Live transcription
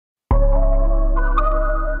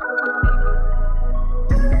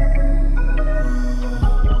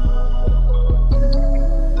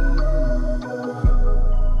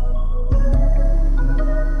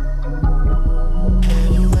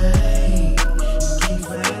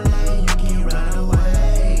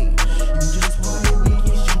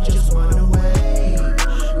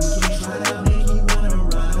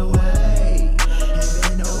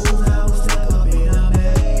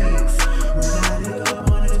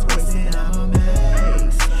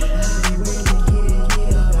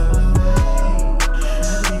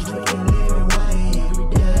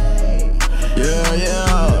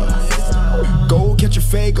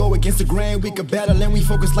Instagram, we could battle and we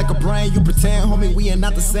focus like a brain. You pretend, homie, we ain't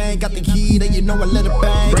not the same. Got the key, then you know I let it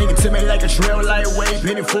bang. Bring it to me like a trail, lightweight.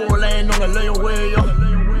 Penny 4 lane on a layaway, yo.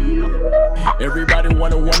 Everybody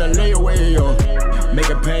wanna lay away, yo.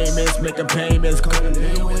 Making payments,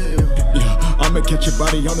 yeah, I'ma catch your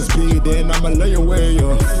body on the speed, then I'ma lay away,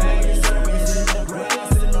 yo.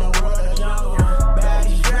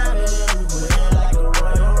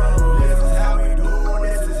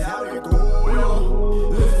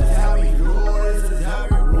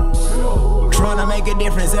 Tryna make a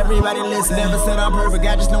difference, everybody listen. Never said I'm perfect,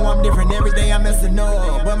 I just know I'm different. Every day I'm messing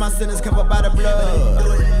up, but my sin is covered by the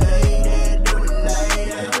blood.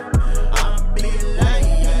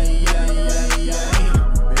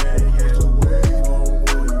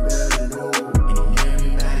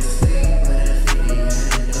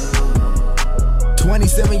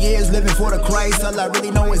 Years living for the Christ. All I really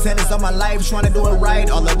know is handles on my life. Trying to do it right,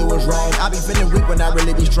 all I do is wrong. I be feeling weak when I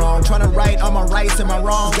really be strong. Trying to right all my rights and my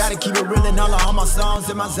wrongs. Gotta keep it real in all my songs.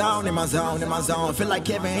 In my zone, in my zone, in my zone. Feel like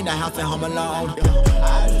Kevin in the house at home alone.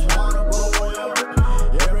 I just wanna go.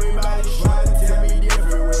 Everybody's trying to tell me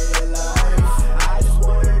different way of life. I just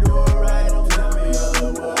wanna do it right, don't tell me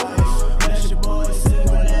otherwise. That's your boy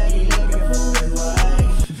Simple and he looking for his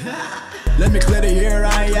wife. Let me clear the air,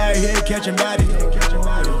 I ain't out here catching bodies.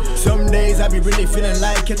 Some days I be really feeling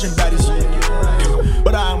like catching bodies,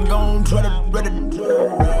 but I'm gon' try to